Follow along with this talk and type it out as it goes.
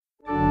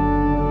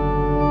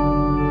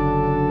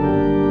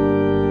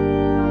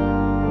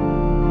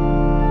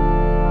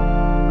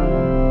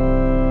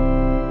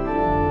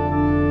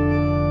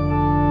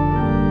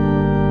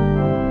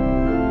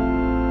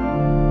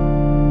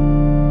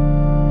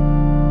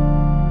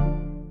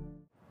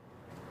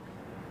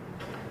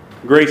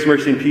Grace,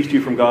 mercy, and peace to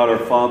you from God our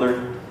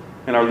Father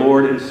and our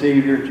Lord and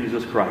Savior,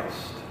 Jesus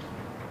Christ.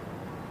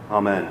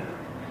 Amen.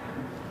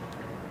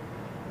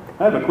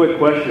 I have a quick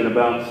question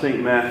about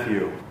St.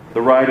 Matthew,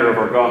 the writer of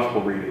our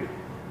gospel reading.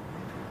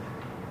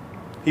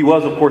 He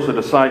was, of course, a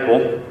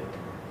disciple.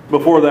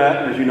 Before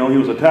that, as you know, he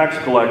was a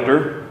tax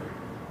collector.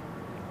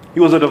 He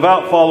was a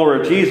devout follower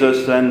of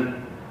Jesus,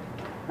 and,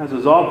 as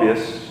is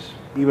obvious,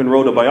 he even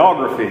wrote a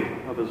biography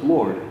of his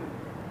Lord.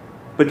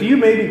 But do you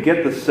maybe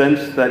get the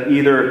sense that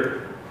either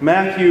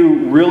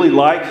Matthew really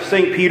liked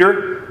St.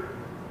 Peter,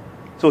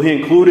 so he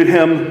included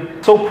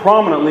him so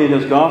prominently in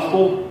his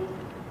gospel?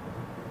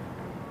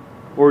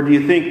 Or do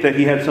you think that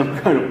he had some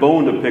kind of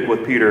bone to pick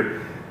with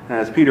Peter,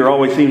 as Peter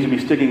always seems to be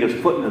sticking his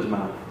foot in his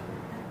mouth?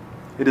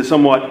 It is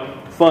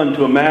somewhat fun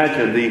to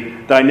imagine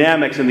the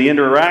dynamics and the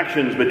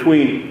interactions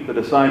between the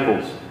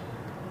disciples.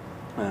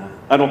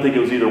 I don't think it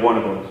was either one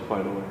of those,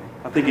 by the way.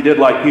 I think he did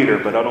like Peter,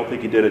 but I don't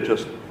think he did it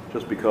just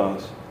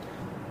because.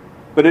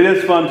 But it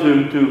is fun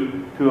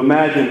to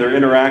imagine their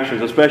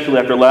interactions, especially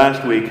after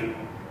last week,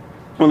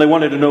 when they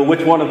wanted to know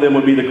which one of them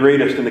would be the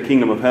greatest in the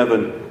kingdom of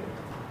heaven.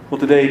 Well,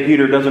 today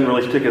Peter doesn't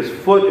really stick his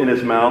foot in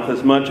his mouth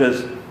as much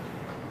as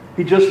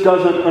he just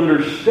doesn't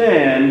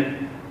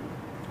understand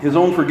his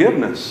own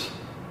forgiveness.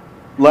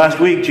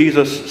 Last week,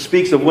 Jesus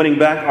speaks of winning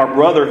back our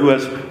brother who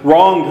has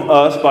wronged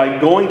us by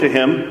going to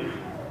him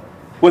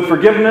with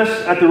forgiveness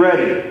at the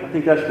ready. I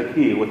think that's the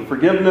key, with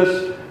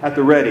forgiveness at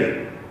the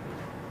ready.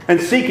 And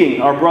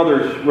seeking our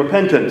brother's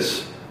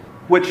repentance,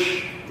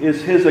 which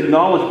is his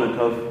acknowledgement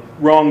of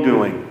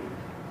wrongdoing,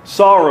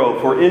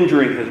 sorrow for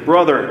injuring his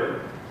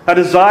brother, a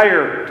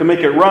desire to make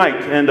it right,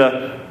 and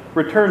a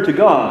return to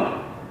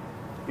God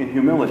in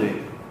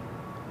humility.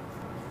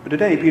 But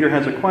today, Peter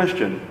has a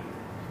question.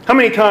 How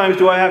many times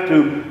do I have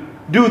to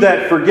do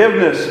that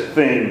forgiveness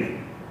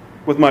thing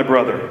with my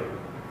brother?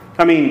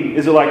 I mean,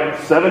 is it like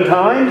 7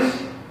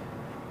 times?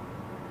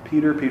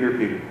 Peter.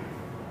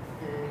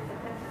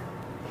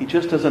 He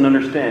just doesn't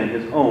understand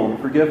his own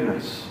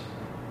forgiveness.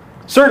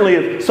 Certainly,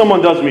 if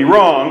someone does me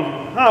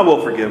wrong, I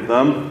will forgive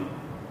them.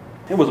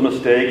 It was a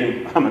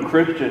mistake, and I'm a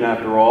Christian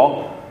after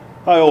all.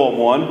 I owe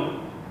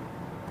them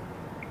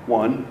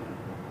one.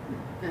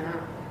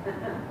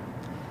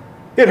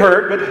 It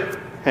hurt, but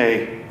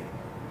hey,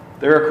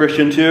 they're a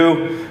Christian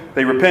too.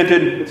 They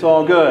repented. It's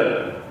all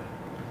good.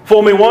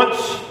 Fool me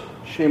once,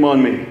 shame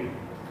on me.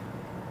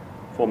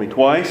 Fool me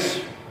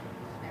twice,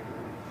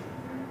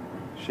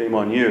 shame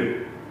on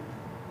you.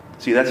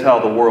 See, that's how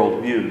the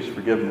world views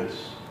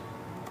forgiveness.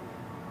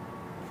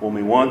 Fool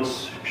me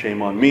once,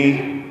 shame on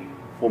me.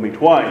 Fool me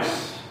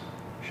twice,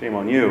 shame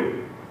on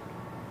you.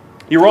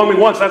 You wrong me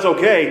once, that's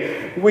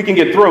okay. We can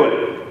get through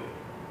it.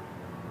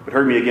 But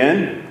hurt me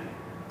again,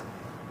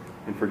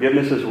 and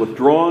forgiveness is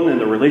withdrawn and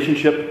the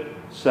relationship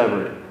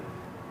severed.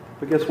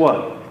 But guess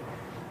what?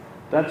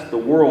 That's the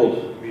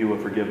world's view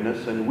of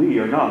forgiveness, and we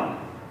are not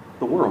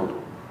the world.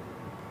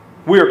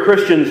 We are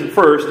Christians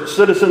first,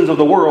 citizens of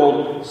the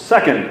world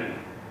second.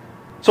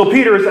 So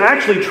Peter is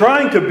actually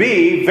trying to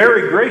be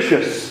very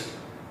gracious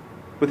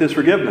with his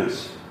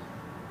forgiveness.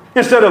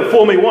 Instead of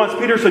fool me once,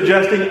 Peter's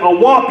suggesting a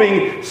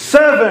whopping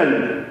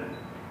 7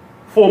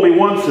 fool me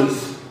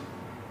onces.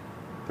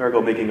 There I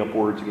go making up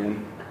words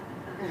again.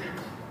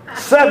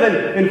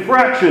 7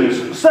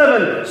 infractions,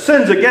 7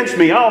 sins against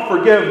me. I'll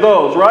forgive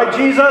those, right,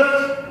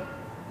 Jesus?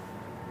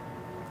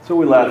 So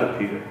we laugh at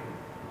Peter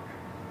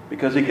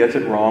because he gets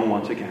it wrong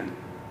once again.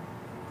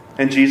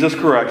 And Jesus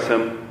corrects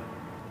him.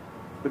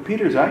 But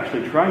Peter's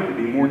actually trying to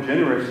be more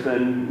generous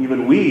than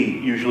even we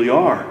usually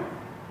are.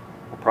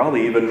 Or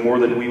probably even more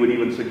than we would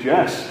even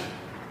suggest.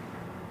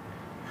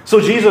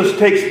 So Jesus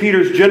takes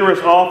Peter's generous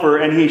offer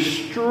and he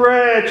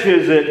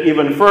stretches it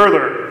even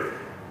further.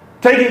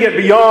 Taking it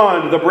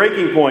beyond the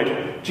breaking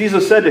point,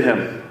 Jesus said to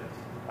him,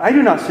 I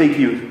do not say to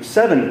you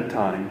 7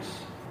 times,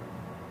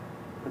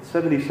 but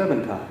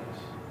 77 times.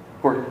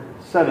 Or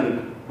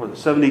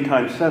 70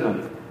 times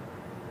 7.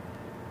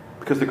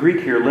 Because the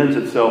Greek here lends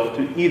itself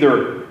to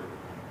either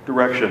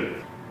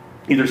direction.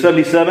 Either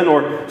 77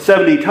 or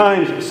 70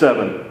 times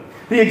 7.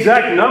 The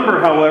exact number,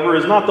 however,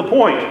 is not the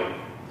point.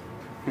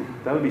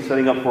 That would be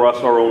setting up for us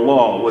our own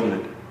law,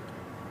 wouldn't it?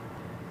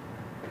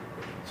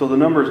 So the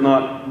number is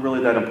not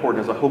really that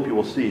important, as I hope you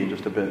will see in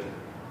just a bit.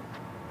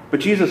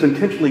 But Jesus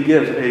intentionally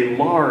gives a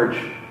large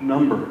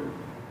number.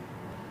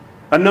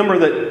 A number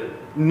that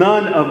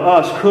none of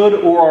us could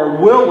or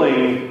are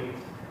willing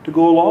to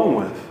go along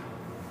with.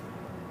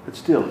 But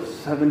still,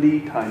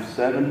 70 times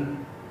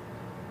 7?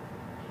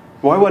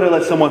 Why would I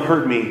let someone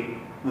hurt me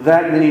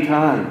that many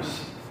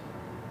times?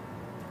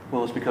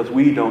 Well, it's because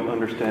we don't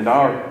understand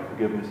our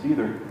forgiveness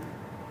either.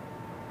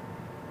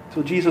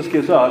 So Jesus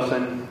gives us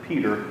and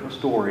Peter a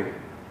story.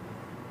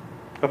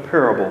 A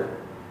parable.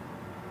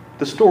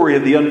 The story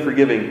of the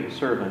unforgiving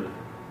servant.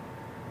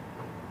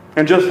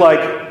 And just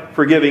like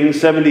forgiving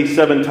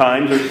 77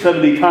 times or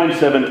 70 times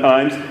 7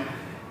 times,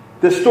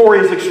 this story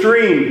is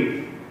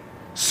extreme.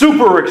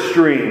 Super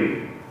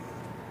extreme.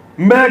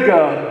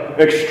 Mega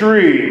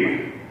extreme.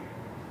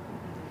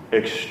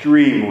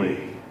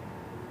 Extremely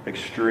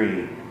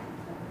extreme.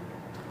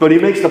 But he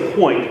makes the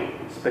point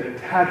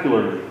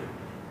spectacularly.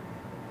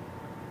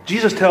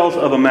 Jesus tells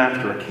of a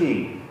master, a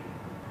king.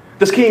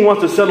 This king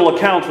wants to settle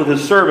accounts with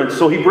his servants,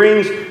 so he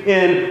brings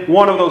in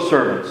one of those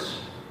servants.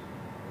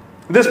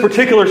 This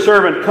particular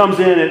servant comes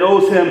in and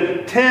owes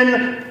him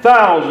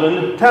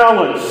 10,000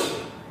 talents.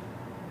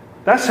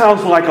 That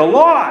sounds like a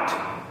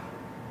lot.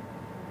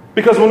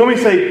 Because when we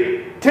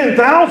say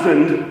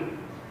 10,000,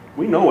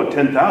 we know what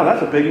 10,000,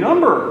 that's a big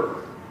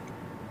number.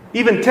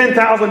 Even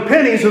 10,000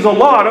 pennies is a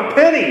lot of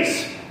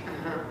pennies.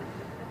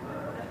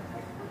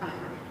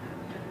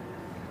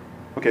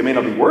 Okay, it may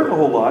not be worth a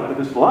whole lot, but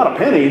there's a lot of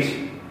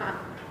pennies.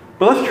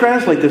 But let's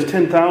translate this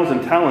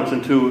 10,000 talents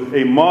into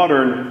a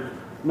modern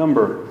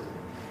number.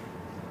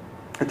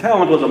 A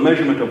talent was a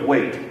measurement of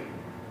weight.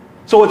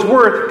 So its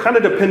worth kind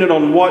of depended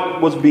on what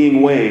was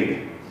being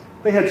weighed.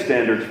 They had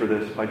standards for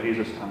this by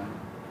Jesus' time.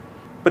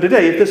 But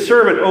today, if this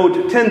servant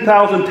owed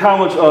 10,000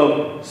 talents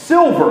of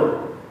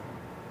silver,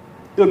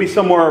 it would be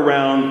somewhere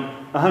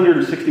around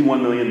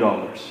 $161 million.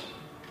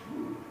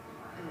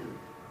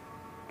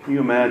 Can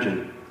you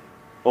imagine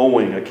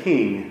owing a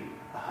king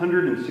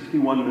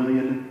 $161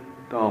 million?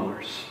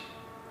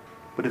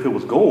 But if it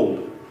was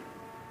gold,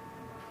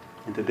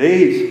 in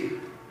today's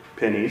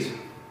pennies,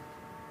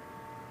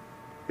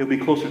 it would be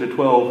closer to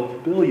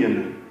 $12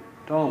 billion.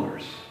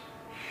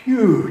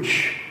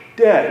 Huge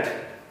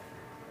debt.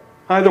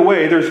 Either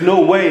way, there's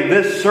no way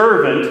this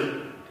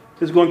servant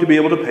is going to be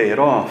able to pay it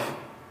off.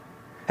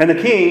 And the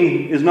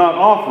king is not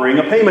offering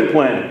a payment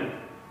plan.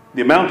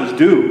 The amount is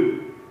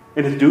due,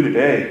 and it's due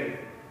today.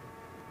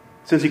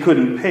 Since he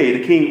couldn't pay,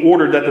 the king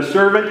ordered that the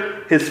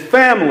servant, his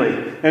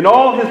family, and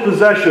all his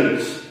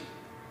possessions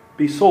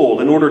be sold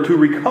in order to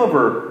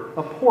recover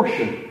a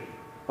portion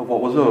of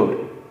what was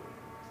owed.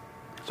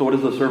 So what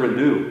does the servant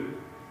do?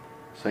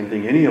 Same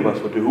thing any of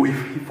us would do. He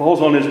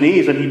falls on his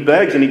knees and he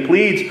begs and he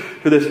pleads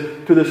to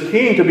this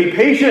king to be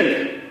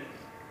patient.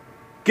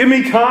 Give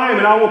me time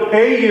and I will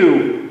pay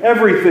you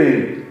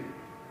everything.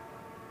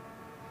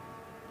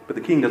 But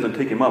the king doesn't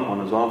take him up on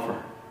his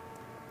offer.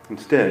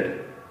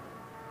 Instead,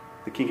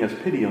 the king has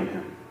pity on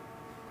him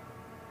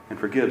and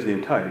forgives the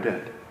entire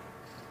debt.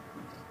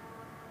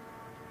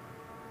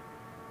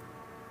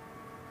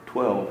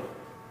 $12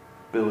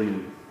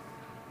 billion.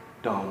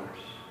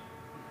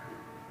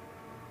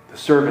 The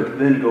servant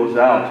then goes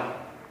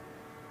out,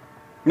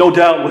 no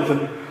doubt with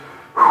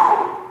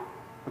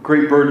a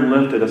great burden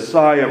lifted, a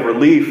sigh of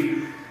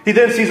relief. He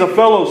then sees a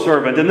fellow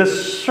servant, and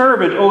this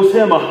servant owes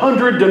him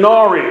 100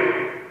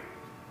 denarii.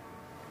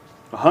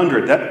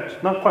 100,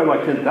 that's not quite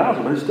like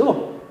 10,000, but it's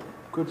still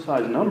a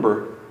good-sized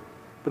number.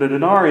 But a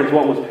denarii is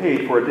what was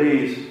paid for a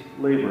day's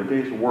labor, a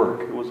day's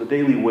work. It was a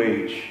daily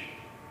wage.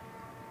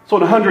 So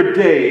in 100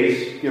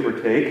 days, give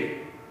or take,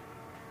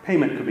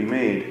 payment could be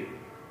made.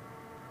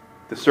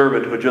 The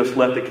servant who had just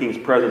left the king's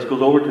presence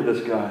goes over to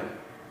this guy,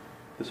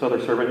 this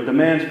other servant, and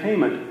demands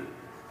payment.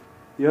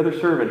 The other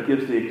servant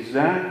gives the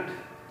exact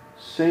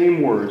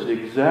same words, the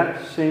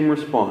exact same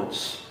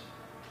response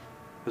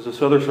as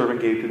this other servant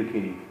gave to the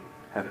king.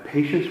 Have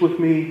patience with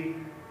me,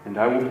 and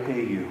I will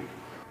pay you.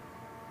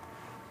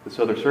 This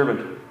other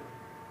servant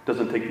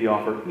doesn't take the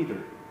offer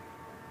either.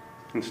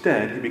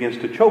 Instead, he begins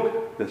to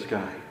choke this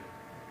guy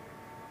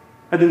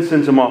and then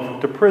sends him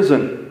off to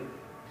prison.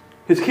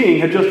 His king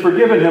had just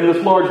forgiven him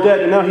this large debt,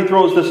 and now he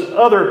throws this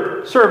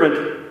other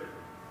servant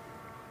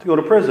to go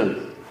to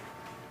prison.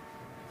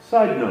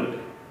 Side note,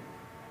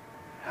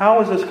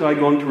 how is this guy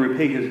going to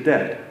repay his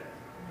debt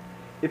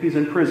if he's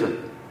in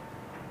prison?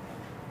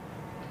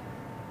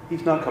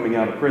 He's not coming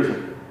out of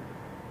prison.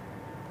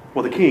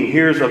 Well, the king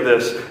hears of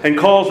this and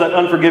calls that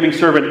unforgiving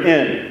servant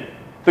in.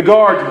 The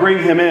guards bring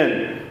him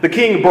in. The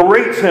king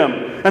berates him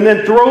and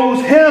then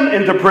throws him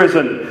into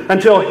prison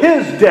until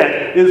his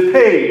debt is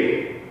paid.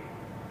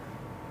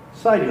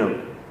 Side note,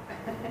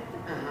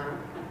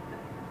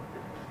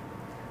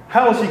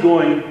 how is he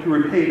going to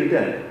repay the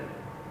debt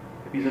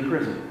if he's in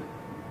prison?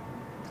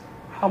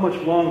 How much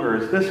longer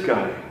is this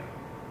guy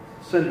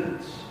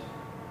sentenced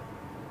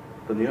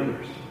than the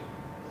others?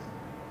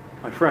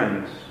 My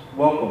friends,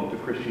 welcome to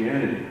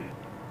Christianity.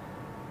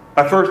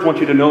 I first want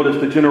you to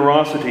notice the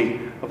generosity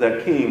of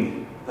that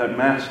king, that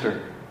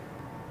master.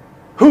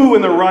 Who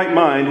in their right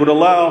mind would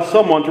allow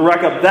someone to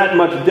rack up that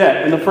much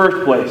debt in the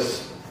first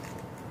place?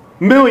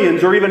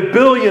 Millions or even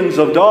billions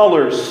of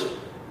dollars,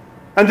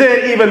 and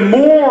then even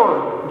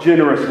more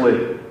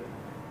generously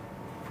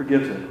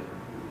forgives it.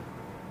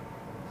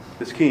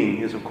 This king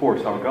is, of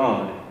course, our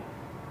God,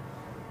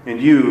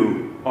 and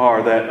you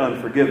are that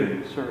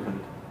unforgiving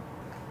servant.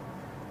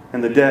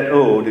 And the debt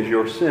owed is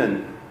your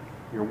sin,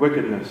 your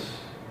wickedness.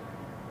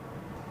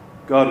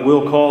 God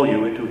will call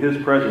you into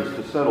His presence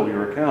to settle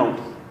your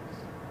account.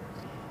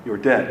 Your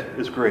debt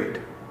is great.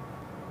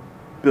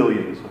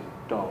 Billions of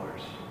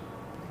dollars.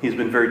 He's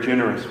been very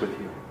generous with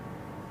you.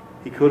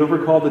 He could have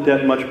recalled the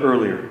debt much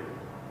earlier,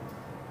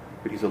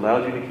 but He's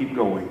allowed you to keep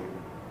going,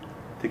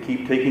 to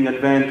keep taking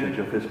advantage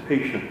of His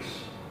patience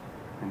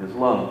and His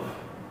love.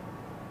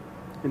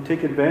 And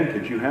take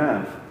advantage, you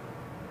have.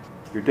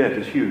 Your debt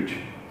is huge.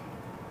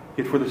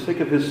 Yet for the sake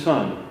of His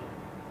Son,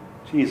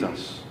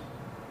 Jesus.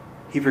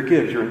 He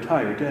forgives your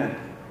entire debt.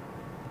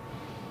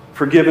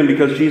 Forgiven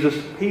because Jesus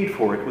paid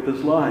for it with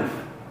his life.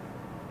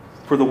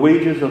 For the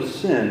wages of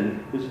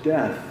sin is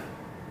death,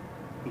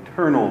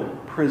 eternal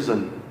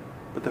prison.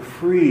 But the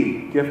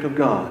free gift of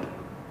God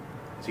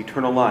is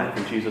eternal life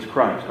in Jesus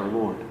Christ our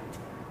Lord.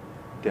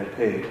 Debt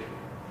paid.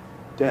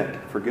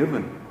 Debt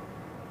forgiven.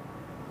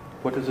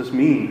 What does this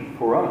mean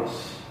for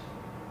us?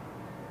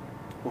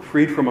 Well,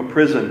 freed from a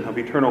prison of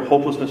eternal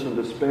hopelessness and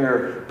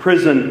despair,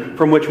 prison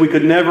from which we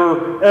could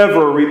never,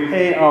 ever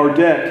repay our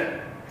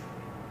debt.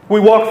 We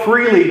walk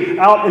freely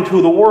out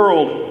into the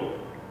world,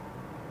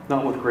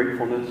 not with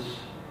gratefulness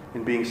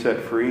in being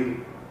set free,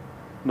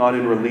 not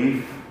in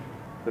relief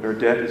that our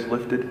debt is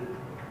lifted,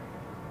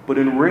 but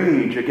in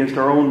rage against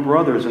our own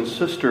brothers and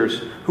sisters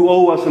who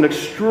owe us an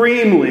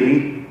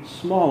extremely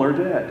smaller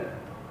debt.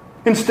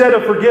 Instead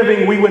of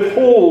forgiving, we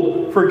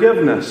withhold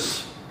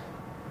forgiveness.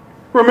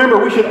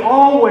 Remember, we should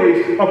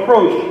always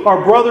approach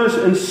our brothers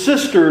and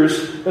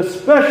sisters,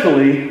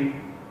 especially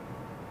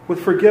with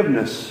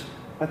forgiveness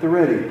at the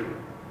ready.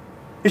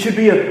 It should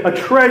be a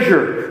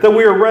treasure that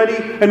we are ready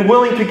and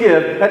willing to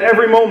give at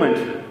every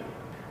moment,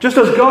 just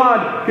as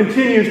God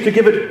continues to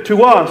give it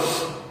to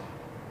us.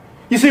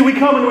 You see, we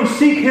come and we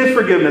seek His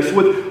forgiveness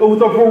with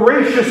a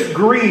voracious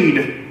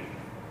greed.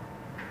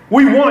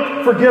 We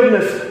want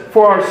forgiveness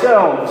for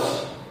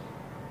ourselves.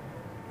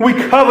 We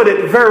covet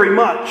it very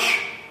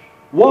much.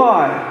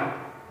 Why?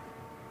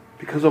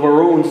 Because of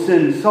our own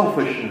sin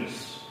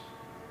selfishness.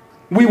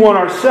 We want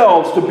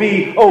ourselves to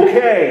be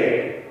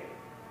okay.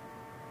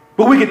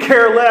 But we could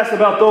care less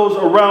about those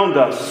around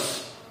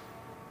us.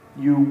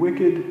 You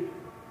wicked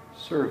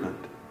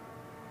servant.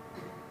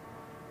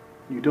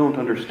 You don't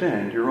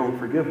understand your own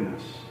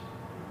forgiveness.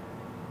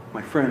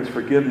 My friends,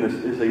 forgiveness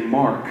is a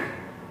mark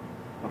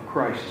of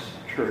Christ's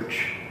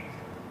church.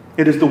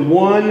 It is the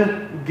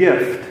one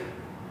gift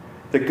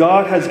that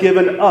God has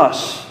given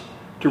us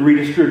to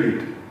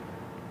redistribute.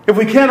 If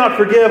we cannot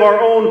forgive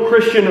our own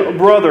Christian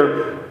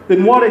brother,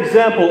 then what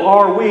example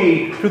are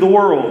we to the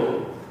world?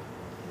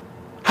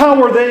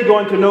 How are they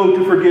going to know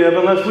to forgive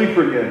unless we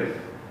forgive?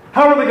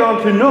 How are they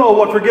going to know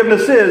what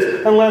forgiveness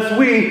is unless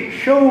we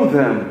show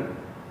them?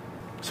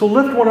 So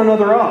lift one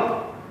another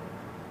up.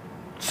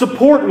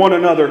 Support one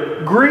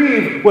another.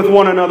 Grieve with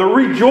one another.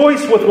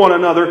 Rejoice with one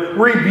another.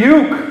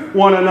 Rebuke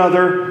one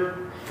another.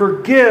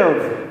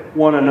 Forgive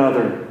one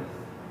another.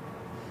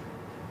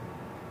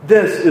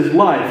 This is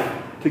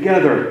life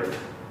together.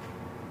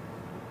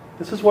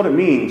 This is what it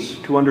means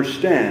to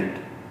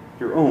understand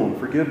your own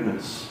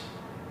forgiveness.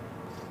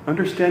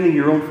 Understanding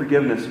your own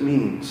forgiveness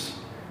means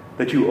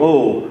that you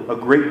owe a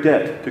great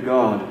debt to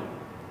God,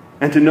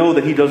 and to know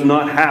that He does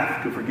not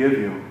have to forgive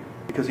you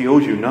because He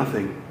owes you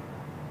nothing,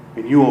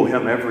 and you owe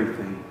Him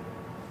everything.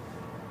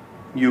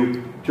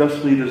 You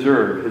justly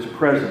deserve His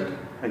present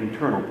and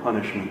eternal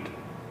punishment.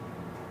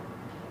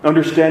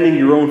 Understanding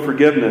your own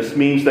forgiveness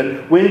means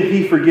that when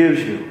He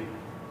forgives you,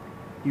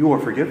 you are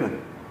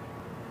forgiven.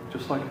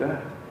 Just like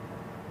that.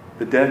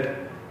 The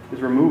debt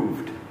is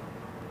removed.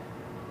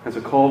 As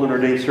a called and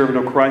ordained servant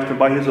of Christ, and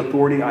by His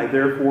authority, I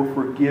therefore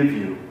forgive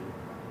you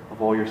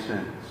of all your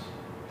sins.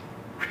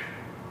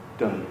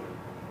 Done.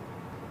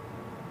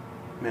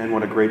 Man,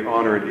 what a great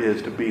honor it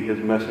is to be His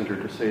messenger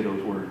to say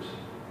those words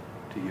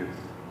to you.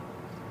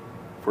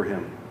 For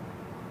Him.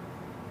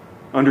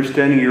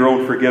 Understanding your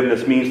own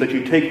forgiveness means that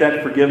you take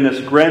that forgiveness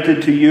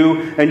granted to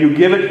you and you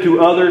give it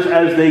to others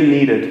as they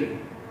need it.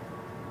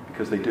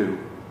 Because they do.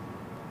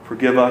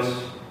 Forgive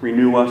us,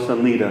 renew us,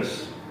 and lead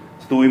us,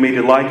 so that we may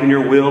delight in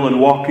your will and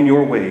walk in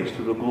your ways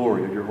through the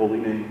glory of your holy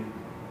name.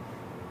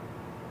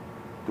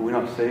 Do we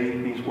not say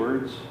these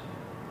words?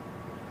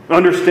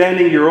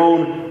 Understanding your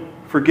own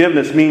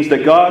forgiveness means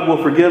that God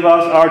will forgive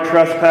us our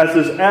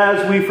trespasses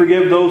as we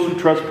forgive those who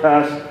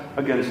trespass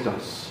against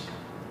us.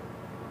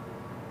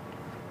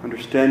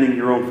 Understanding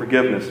your own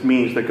forgiveness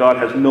means that God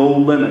has no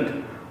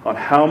limit on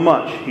how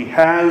much He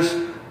has,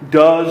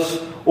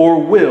 does,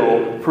 or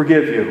will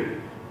forgive you.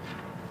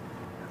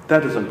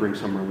 That doesn't bring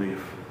some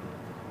relief.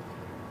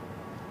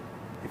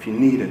 If you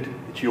need it,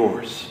 it's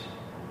yours.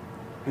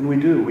 And we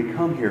do. We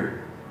come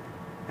here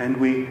and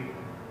we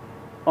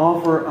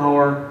offer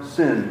our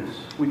sins.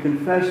 We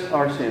confess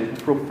our sins.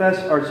 We profess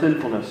our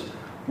sinfulness.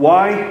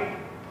 Why?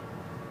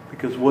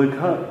 Because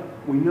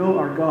we know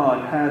our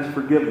God has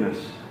forgiveness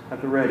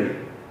at the ready.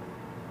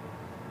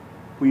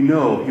 We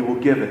know He will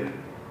give it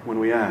when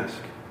we ask.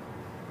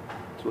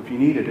 So if you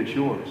need it, it's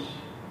yours.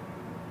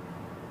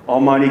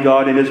 Almighty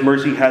God, in His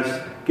mercy,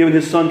 has given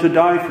His Son to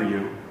die for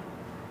you,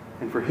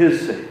 and for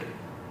His sake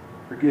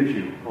forgives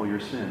you all your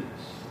sins.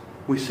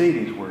 We say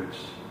these words.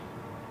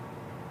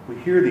 We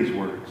hear these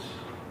words.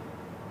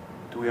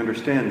 Do we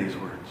understand these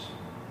words?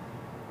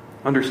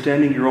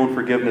 Understanding your own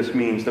forgiveness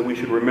means that we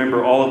should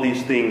remember all of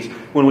these things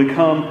when we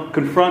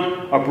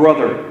confront a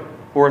brother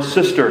or a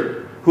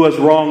sister who has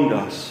wronged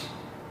us.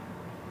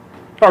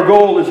 Our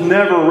goal is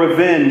never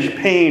revenge,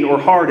 pain, or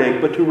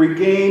heartache, but to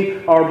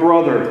regain our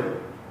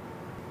brother.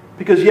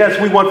 Because yes,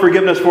 we want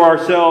forgiveness for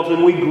ourselves,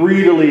 and we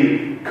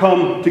greedily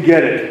come to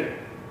get it.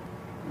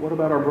 what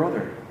about our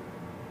brother,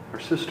 our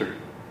sister?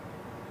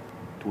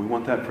 Do we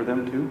want that for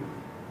them too?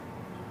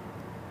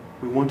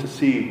 We want to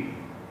see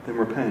them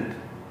repent,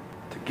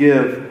 to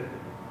give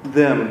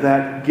them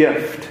that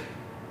gift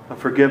of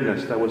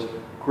forgiveness that was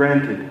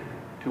granted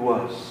to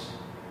us.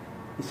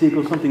 You see, it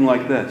goes something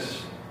like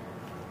this.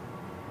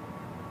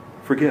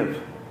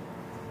 Forgive.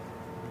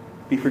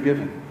 Be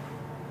forgiven.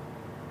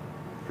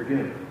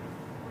 Forgive.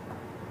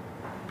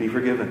 Be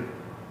forgiven.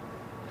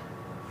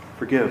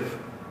 Forgive.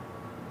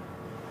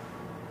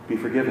 Be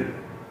forgiven.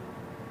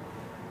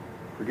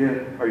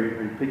 Forgive. Are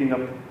you picking up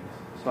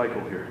the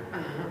cycle here?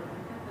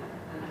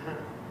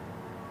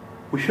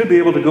 We should be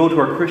able to go to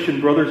our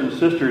Christian brothers and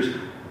sisters,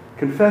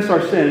 confess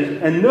our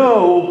sins, and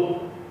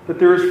know that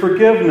there is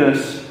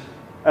forgiveness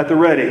at the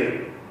ready.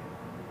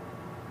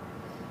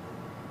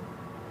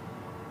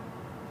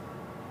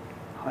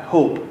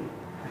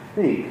 I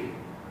think,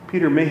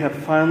 Peter may have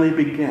finally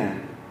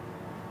began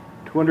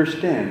to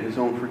understand his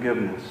own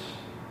forgiveness.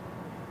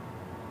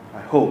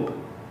 I hope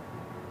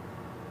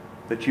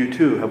that you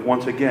too have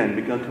once again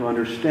begun to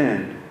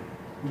understand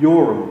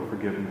your own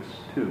forgiveness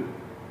too.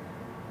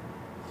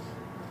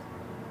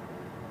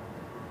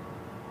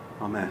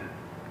 Amen.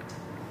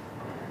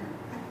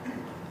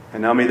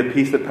 And now may the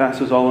peace that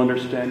passes all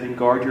understanding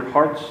guard your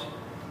hearts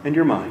and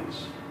your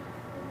minds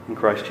in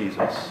Christ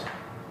Jesus.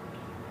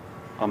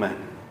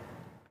 Amen.